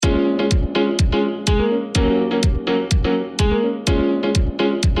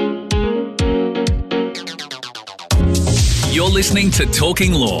listening to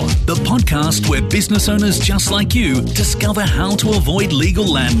Talking Law, the podcast where business owners just like you discover how to avoid legal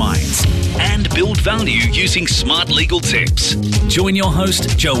landmines and build value using smart legal tips. Join your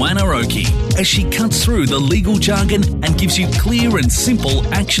host, Joanna Oakey, as she cuts through the legal jargon and gives you clear and simple,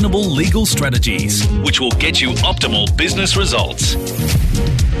 actionable legal strategies, which will get you optimal business results.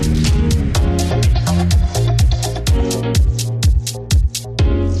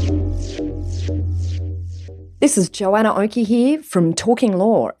 This is Joanna Oakey here from Talking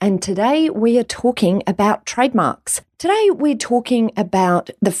Law, and today we are talking about trademarks. Today we're talking about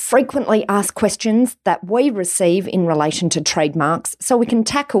the frequently asked questions that we receive in relation to trademarks, so we can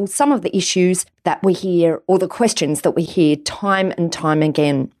tackle some of the issues that we hear or the questions that we hear time and time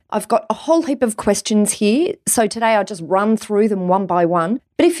again. I've got a whole heap of questions here, so today I'll just run through them one by one.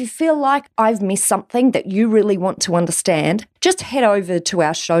 But if you feel like I've missed something that you really want to understand, just head over to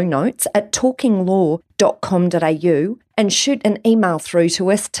our show notes at talkinglaw.com.au and shoot an email through to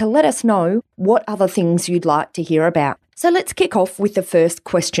us to let us know what other things you'd like to hear about. So let's kick off with the first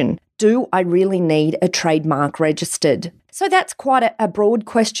question. Do I really need a trademark registered? So that's quite a broad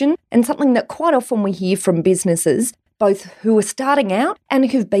question and something that quite often we hear from businesses, both who are starting out and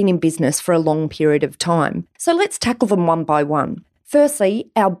who've been in business for a long period of time. So let's tackle them one by one.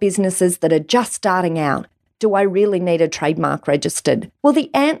 Firstly, our businesses that are just starting out. Do I really need a trademark registered? Well,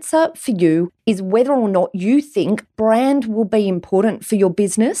 the answer for you is whether or not you think brand will be important for your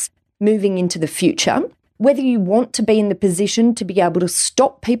business moving into the future, whether you want to be in the position to be able to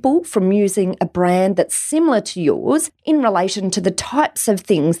stop people from using a brand that's similar to yours in relation to the types of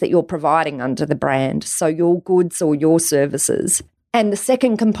things that you're providing under the brand, so your goods or your services. And the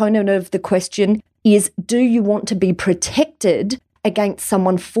second component of the question is, do you want to be protected against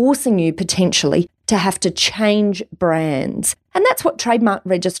someone forcing you potentially to have to change brands? And that's what trademark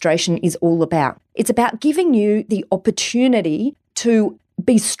registration is all about. It's about giving you the opportunity to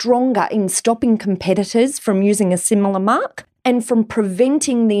be stronger in stopping competitors from using a similar mark and from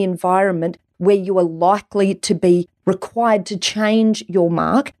preventing the environment where you are likely to be required to change your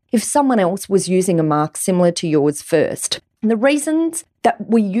mark if someone else was using a mark similar to yours first. And the reasons that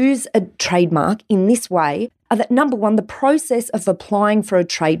we use a trademark in this way are that, number one, the process of applying for a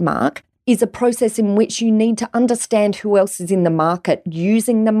trademark is a process in which you need to understand who else is in the market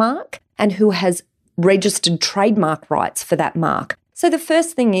using the mark and who has registered trademark rights for that mark. So the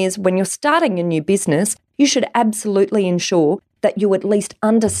first thing is, when you're starting a new business, you should absolutely ensure that you at least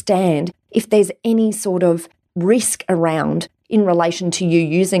understand if there's any sort of risk around in relation to you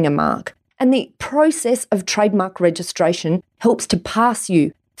using a mark. And the process of trademark registration helps to pass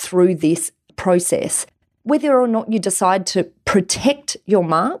you through this process. Whether or not you decide to protect your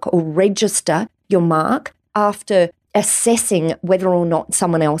mark or register your mark after assessing whether or not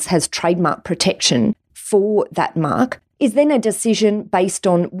someone else has trademark protection for that mark is then a decision based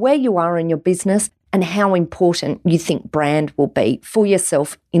on where you are in your business and how important you think brand will be for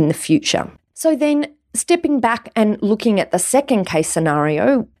yourself in the future. So then, stepping back and looking at the second case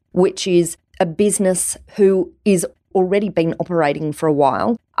scenario, which is a business who is already been operating for a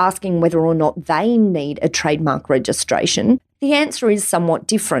while, asking whether or not they need a trademark registration, the answer is somewhat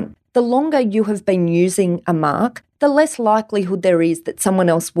different. The longer you have been using a mark, the less likelihood there is that someone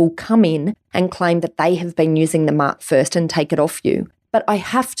else will come in and claim that they have been using the mark first and take it off you. But I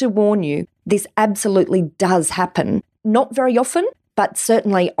have to warn you, this absolutely does happen. Not very often, but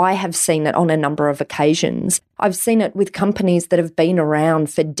certainly I have seen it on a number of occasions. I've seen it with companies that have been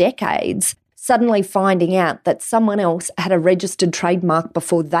around for decades, suddenly finding out that someone else had a registered trademark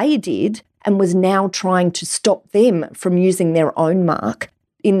before they did and was now trying to stop them from using their own mark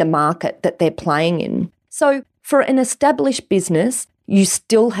in the market that they're playing in. So for an established business, you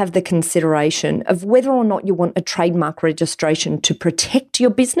still have the consideration of whether or not you want a trademark registration to protect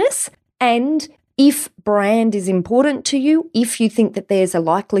your business, and if brand is important to you, if you think that there's a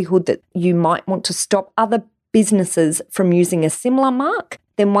likelihood that you might want to stop other businesses from using a similar mark,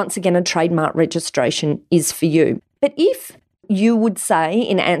 then once again, a trademark registration is for you. But if you would say,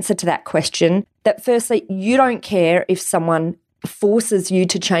 in answer to that question, that firstly, you don't care if someone forces you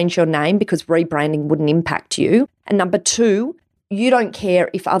to change your name because rebranding wouldn't impact you, and number two, you don't care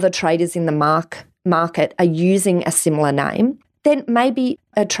if other traders in the market are using a similar name, then maybe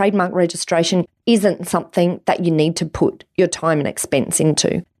a trademark registration isn't something that you need to put your time and expense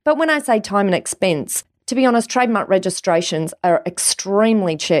into. But when I say time and expense, to be honest, trademark registrations are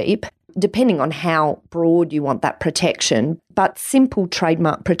extremely cheap, depending on how broad you want that protection. But simple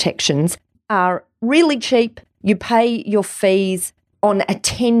trademark protections are really cheap. You pay your fees on a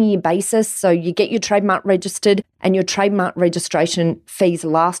 10-year basis. So you get your trademark registered and your trademark registration fees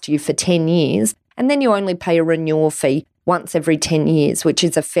last you for 10 years. And then you only pay a renewal fee once every 10 years, which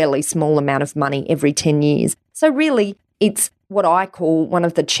is a fairly small amount of money every 10 years. So really, it's what I call one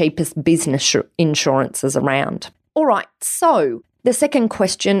of the cheapest business insurances around. All right, so the second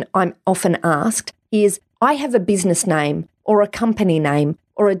question I'm often asked is, I have a business name or a company name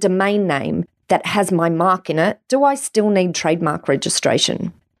or a domain name that has my mark in it. Do I still need trademark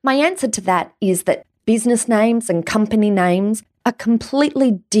registration? My answer to that is that business names and company names are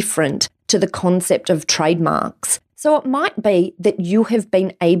completely different to the concept of trademarks. So it might be that you have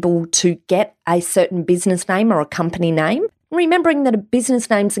been able to get a certain business name or a company name, remembering that business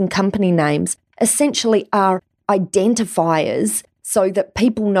names and company names essentially are identifiers so that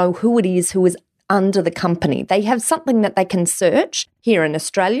people know who it is who is under the company. They have something that they can search here in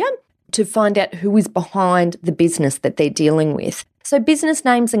Australia to find out who is behind the business that they're dealing with. So business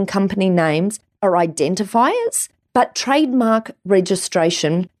names and company names are identifiers, but trademark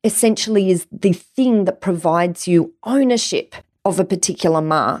registration essentially is the thing that provides you ownership of a particular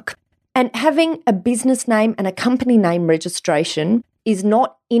mark. And having a business name and a company name registration is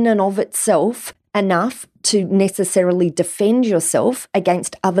not in and of itself enough to necessarily defend yourself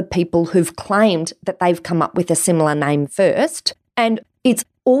against other people who've claimed that they've come up with a similar name first. And it's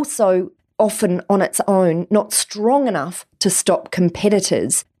also often on its own not strong enough to stop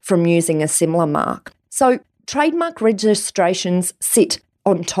competitors from using a similar mark. So trademark registrations sit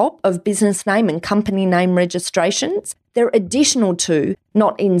on top of business name and company name registrations. They're additional to,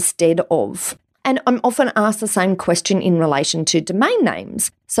 not instead of. And I'm often asked the same question in relation to domain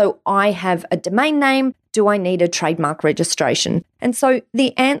names. So I have a domain name. Do I need a trademark registration? And so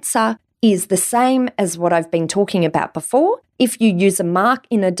the answer is the same as what I've been talking about before. If you use a mark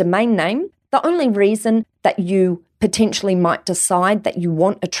in a domain name, the only reason that you potentially might decide that you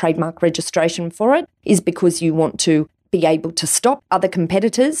want a trademark registration for it is because you want to be able to stop other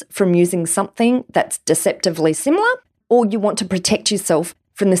competitors from using something that's deceptively similar, or you want to protect yourself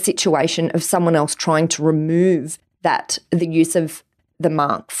from the situation of someone else trying to remove the use of the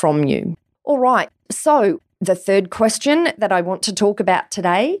mark from you. All right, so the third question that I want to talk about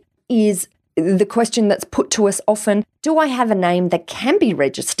today is the question that's put to us often: do I have a name that can be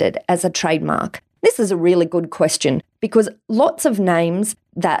registered as a trademark? This is a really good question because lots of names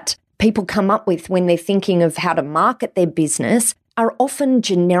that people come up with when they're thinking of how to market their business are often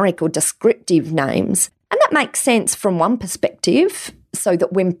generic or descriptive names. And that makes sense from one perspective, so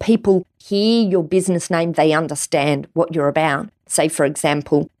that when people hear your business name, they understand what you're about. Say, for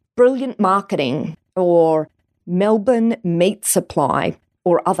example, Brilliant Marketing or Melbourne Meat Supply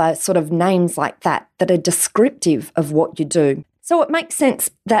or other sort of names like that are descriptive of what you do. So it makes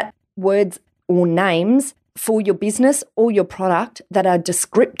sense that words or names for your business or your product that are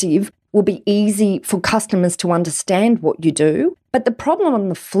descriptive will be easy for customers to understand what you do. But the problem on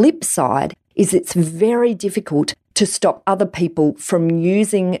the flip side is it's very difficult to stop other people from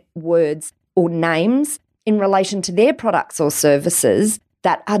using words or names in relation to their products or services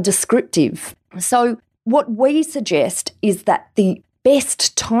that are descriptive. So what we suggest is that the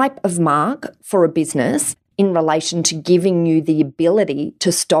best type of mark for a business in relation to giving you the ability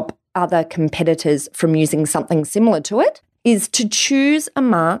to stop other competitors from using something similar to it is to choose a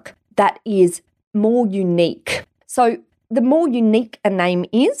mark that is more unique. So the more unique a name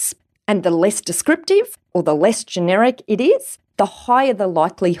is and the less descriptive or the less generic it is, the higher the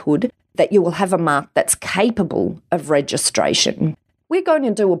likelihood that you will have a mark that's capable of registration. We're going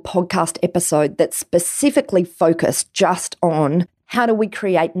to do a podcast episode that's specifically focused just on how do we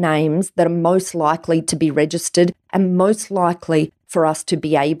create names that are most likely to be registered and most likely for us to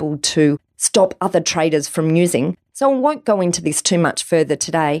be able to stop other traders from using. So I won't go into this too much further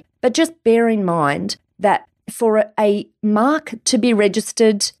today, but just bear in mind that for a mark to be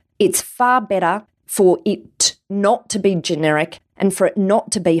registered, it's far better for it not to be generic and for it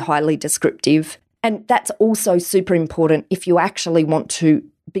not to be highly descriptive. And that's also super important if you actually want to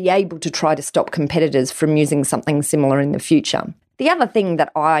be able to try to stop competitors from using something similar in the future. The other thing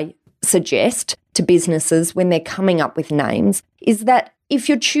that I suggest to businesses when they're coming up with names is that if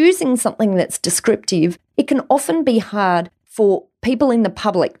you're choosing something that's descriptive, it can often be hard for people in the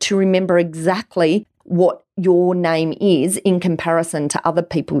public to remember exactly what your name is in comparison to other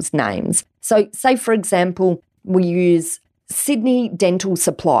people's names. So say, for example, we use Sydney Dental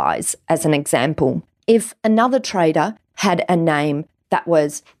Supplies as an example. If another trader had a name that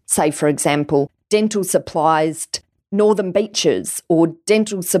was, say, for example, Dental Supplies Northern Beaches or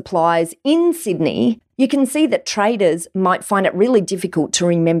Dental Supplies in Sydney, you can see that traders might find it really difficult to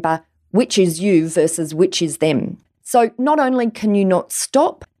remember which is you versus which is them. So not only can you not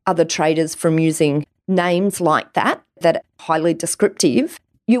stop other traders from using names like that are highly descriptive,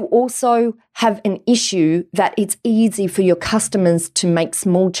 You also have an issue that it's easy for your customers to make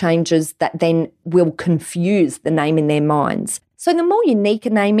small changes that then will confuse the name in their minds. So the more unique a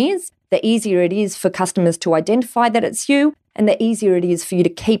name is, the easier it is for customers to identify that it's you, and the easier it is for you to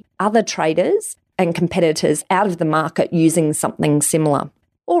keep other traders and competitors out of the market using something similar.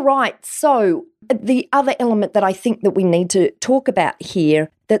 All right, so the other element that I think that we need to talk about here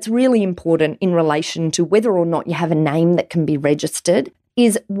that's really important in relation to whether or not you have a name that can be registered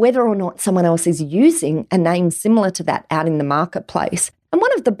is whether or not someone else is using a name similar to that out in the marketplace. And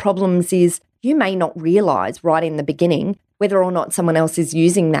one of the problems is you may not realise right in the beginning whether or not someone else is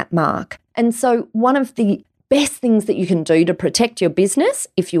using that mark. And so one of the best things that you can do to protect your business,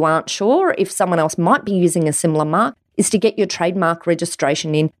 if you aren't sure if someone else might be using a similar mark, is to get your trademark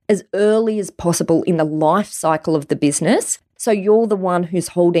registration in as early as possible in the life cycle of the business. So you're the one who's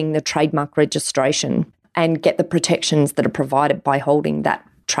holding the trademark registration and get the protections that are provided by holding that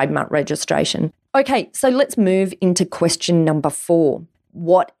trademark registration. Okay, so let's move into question number 4.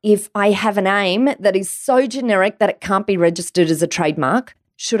 What if I have a name that is so generic that it can't be registered as a trademark?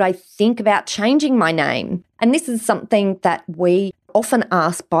 Should I think about changing my name? And this is something that we often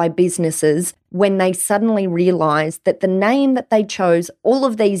asked by businesses when they suddenly realise that the name that they chose all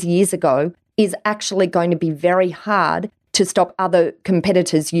of these years ago is actually going to be very hard to stop other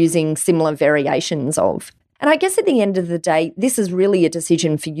competitors using similar variations of. And I guess at the end of the day, this is really a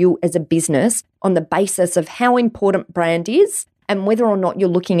decision for you as a business on the basis of how important brand is and whether or not you're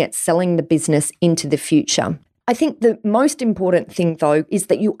looking at selling the business into the future. I think the most important thing, though, is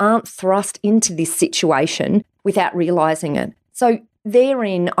that you aren't thrust into this situation without realising it. So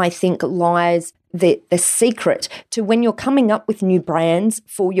therein, I think, lies the secret to when you're coming up with new brands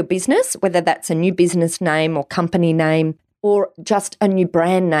for your business, whether that's a new business name or company name, or just a new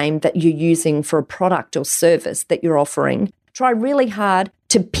brand name that you're using for a product or service that you're offering. Try really hard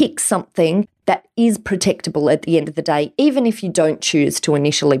to pick something that is protectable at the end of the day, even if you don't choose to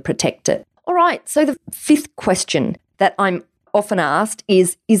initially protect it. All right, so the 5th question that I'm often asked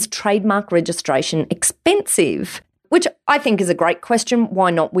is trademark registration expensive? Which I think is a great question. Why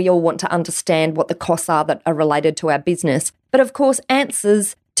not? We all want to understand what the costs are that are related to our business. But of course,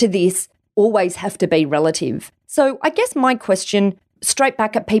 answers to this always have to be relative. So I guess my question straight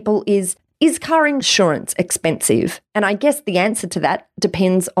back at people is car insurance expensive? And I guess the answer to that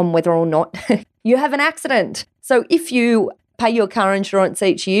depends on whether or not you have an accident. So if you pay your car insurance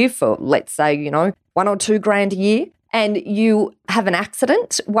each year for, let's say, $1 or $2 grand a year, and you have an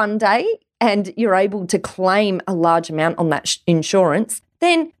accident one day and you're able to claim a large amount on that insurance,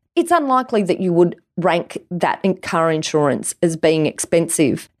 then it's unlikely that you would rank that car insurance as being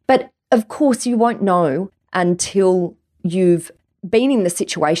expensive. But of course, you won't know until you've been in the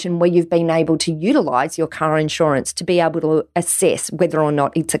situation where you've been able to utilise your car insurance to be able to assess whether or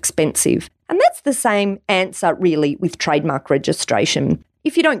not it's expensive. And that's the same answer really with trademark registration.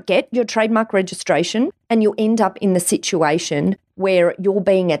 If you don't get your trademark registration and you end up in the situation where you're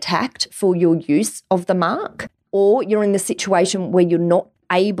being attacked for your use of the mark, or you're in the situation where you're not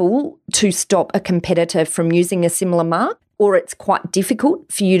able to stop a competitor from using a similar mark, or it's quite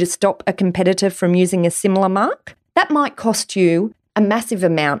difficult for you to stop a competitor from using a similar mark, that might cost you a massive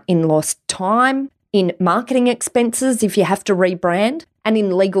amount in lost time, in marketing expenses if you have to rebrand, and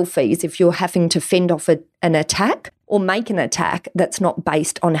in legal fees if you're having to fend off an attack or make an attack that's not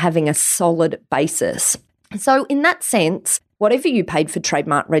based on having a solid basis. So in that sense, whatever you paid for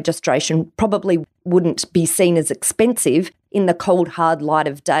trademark registration probably wouldn't be seen as expensive in the cold, hard light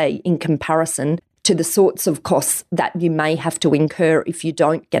of day in comparison to the sorts of costs that you may have to incur if you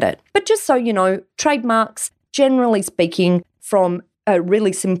don't get it. But just so you know, trademarks, generally speaking, from a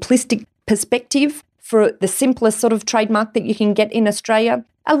really simplistic perspective, for the simplest sort of trademark that you can get in Australia,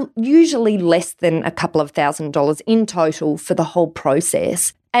 are usually less than a couple of $1,000s in total for the whole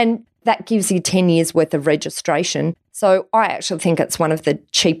process. And that gives you 10 years worth of registration. So I actually think it's one of the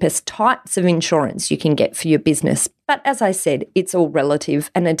cheapest types of insurance you can get for your business. But as I said, it's all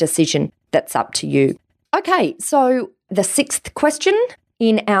relative and a decision that's up to you. Okay, so the 6th question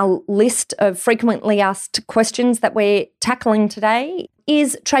in our list of frequently asked questions that we're tackling today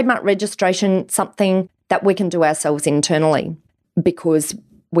is trademark registration something that we can do ourselves internally? Because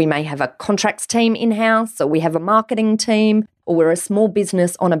we may have a contracts team in-house, or we have a marketing team, or we're a small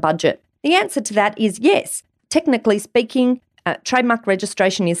business on a budget. The answer to that is yes. Technically speaking, trademark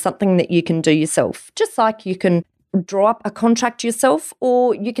registration is something that you can do yourself, just like you can draw up a contract yourself,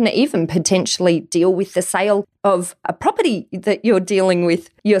 or you can even potentially deal with the sale of a property that you're dealing with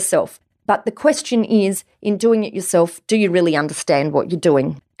yourself. But the question is, in doing it yourself, do you really understand what you're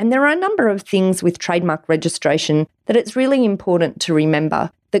doing? And there are a number of things with trademark registration that it's really important to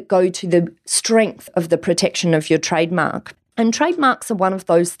remember. that go to the strength of the protection of your trademark. And trademarks are one of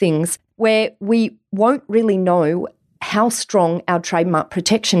those things where we won't really know how strong our trademark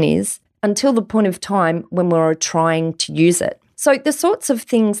protection is until the point of time when we're trying to use it. So the sorts of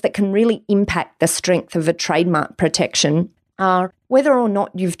things that can really impact the strength of a trademark protection are whether or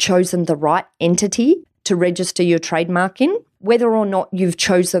not you've chosen the right entity to register your trademark in, whether or not you've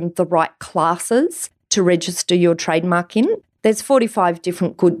chosen the right classes to register your trademark in. There's 45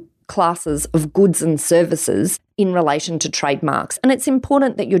 different good classes of goods and services in relation to trademarks, and it's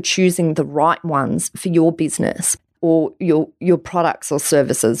important that you're choosing the right ones for your business or your products or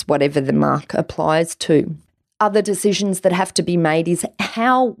services, whatever the mark applies to. Other decisions that have to be made is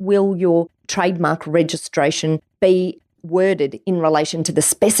how will your trademark registration be worded in relation to the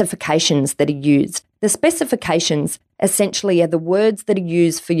specifications that are used. The specifications essentially are the words that are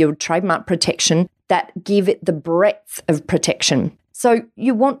used for your trademark protection that give it the breadth of protection. So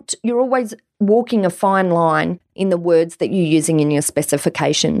you're always walking a fine line in the words that you're using in your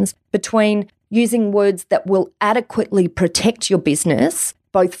specifications between using words that will adequately protect your business,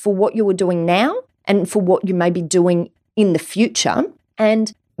 both for what you are doing now and for what you may be doing in the future,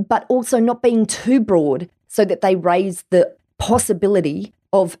 but also not being too broad so that they raise the possibility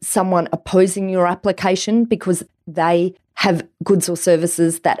of someone opposing your application because they have goods or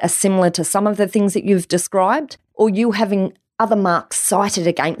services that are similar to some of the things that you've described, or you having other marks cited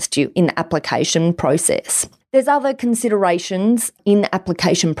against you in the application process. There's other considerations in the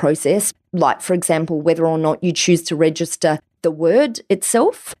application process, like, for example, whether or not you choose to register the word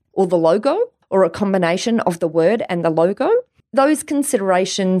itself or the logo, or a combination of the word and the logo. Those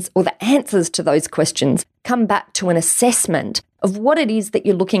considerations or the answers to those questions come back to an assessment of what it is that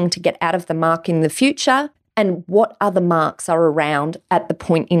you're looking to get out of the mark in the future and what other marks are around at the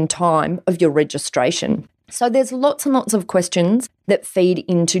point in time of your registration. So there's lots and lots of questions that feed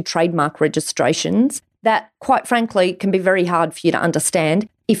into trademark registrations that, quite frankly, can be very hard for you to understand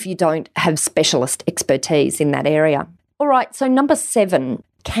if you don't have specialist expertise in that area. All right, so number 7,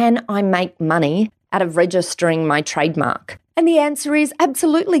 can I make money out of registering my trademark? And the answer is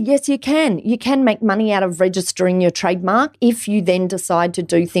absolutely, yes, you can. You can make money out of registering your trademark if you then decide to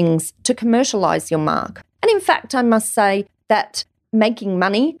do things to commercialise your mark. And in fact, I must say that making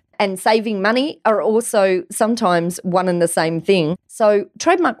money and saving money are also sometimes one and the same thing. So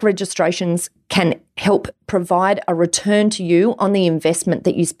trademark registrations can help provide a return to you on the investment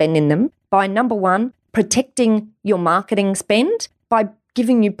that you spend in them by, number 1, protecting your marketing spend by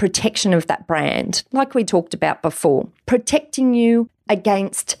giving you protection of that brand, like we talked about before, protecting you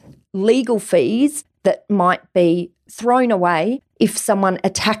against legal fees that might be thrown away if someone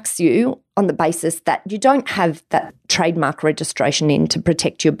attacks you on the basis that you don't have that trademark registration in to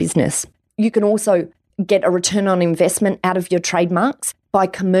protect your business. You can also get a return on investment out of your trademarks by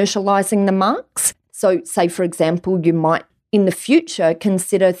commercialising the marks. So say, for example, you might in the future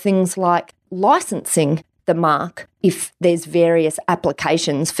consider things like licensing the mark if there's various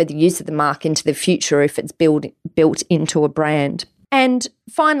applications for the use of the mark into the future if it's built into a brand. And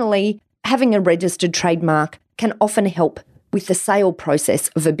finally, having a registered trademark can often help with the sale process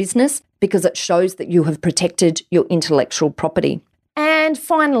of a business because it shows that you have protected your intellectual property. And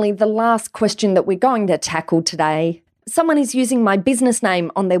finally, the last question that we're going to tackle today. Someone is using my business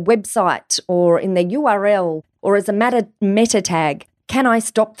name on their website or in their URL or as a meta tag. Can I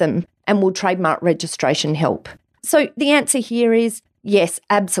stop them? And will trademark registration help? So the answer here is yes,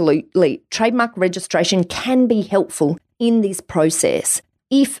 absolutely. Trademark registration can be helpful in this process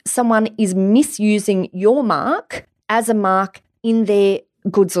if someone is misusing your mark as a mark in their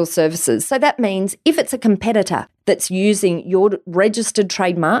goods or services. So that means if it's a competitor that's using your registered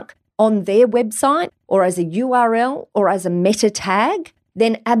trademark on their website or as a URL or as a meta tag,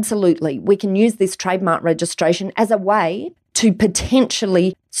 then absolutely we can use this trademark registration as a way to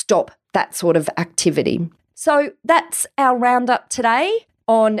potentially stop that sort of activity. So that's our roundup today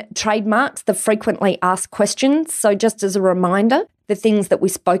on trademarks, the frequently asked questions. So just as a reminder, the things that we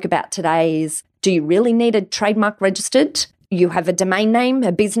spoke about today is, do you really need a trademark registered? You have a domain name,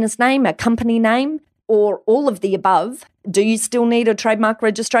 a business name, a company name, or all of the above. Do you still need a trademark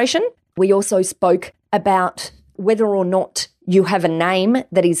registration? We also spoke about whether or not you have a name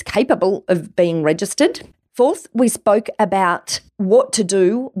that is capable of being registered. Fourth, we spoke about what to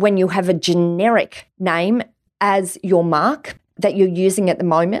do when you have a generic name as your mark that you're using at the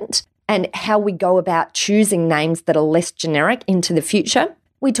moment and how we go about choosing names that are less generic into the future.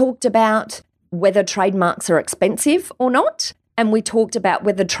 We talked about whether trademarks are expensive or not, and we talked about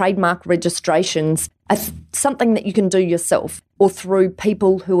whether trademark registrations are something that you can do yourself or through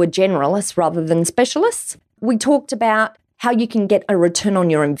people who are generalists rather than specialists. We talked about how you can get a return on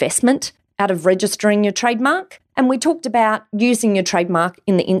your investment out of registering your trademark. And we talked about using your trademark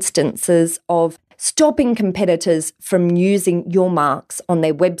in the instances of stopping competitors from using your marks on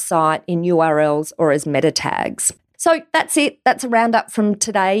their website, in URLs, or as meta tags. So that's it. That's a roundup from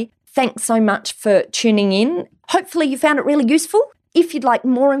today. Thanks so much for tuning in. Hopefully you found it really useful. If you'd like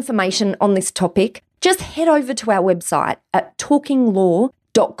more information on this topic, just head over to our website at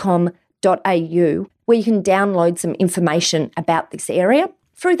talkinglaw.com.au, where you can download some information about this area.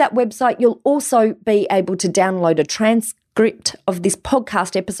 Through that website, you'll also be able to download a transcript of this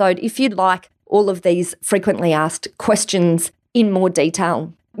podcast episode if you'd like all of these frequently asked questions in more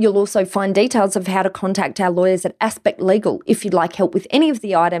detail. You'll also find details of how to contact our lawyers at Aspect Legal if you'd like help with any of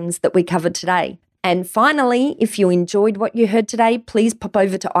the items that we covered today. And finally, if you enjoyed what you heard today, please pop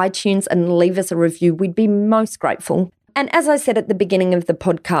over to iTunes and leave us a review. We'd be most grateful. And as I said at the beginning of the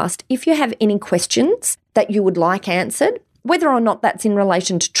podcast, if you have any questions that you would like answered, whether or not that's in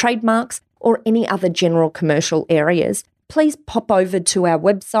relation to trademarks or any other general commercial areas, please pop over to our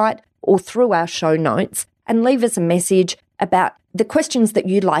website or through our show notes and leave us a message about the questions that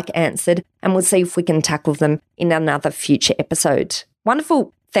you'd like answered, and we'll see if we can tackle them in another future episode.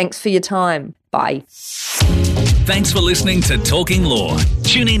 Wonderful. Thanks for your time. Bye. Thanks for listening to Talking Law.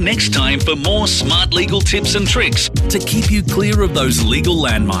 Tune in next time for more smart legal tips and tricks to keep you clear of those legal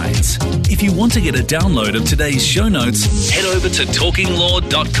landmines. If you want to get a download of today's show notes, head over to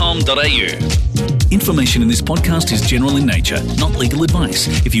talkinglaw.com.au. Information in this podcast is general in nature, not legal advice.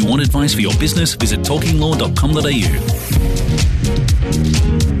 If you want advice for your business, visit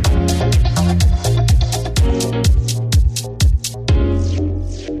talkinglaw.com.au.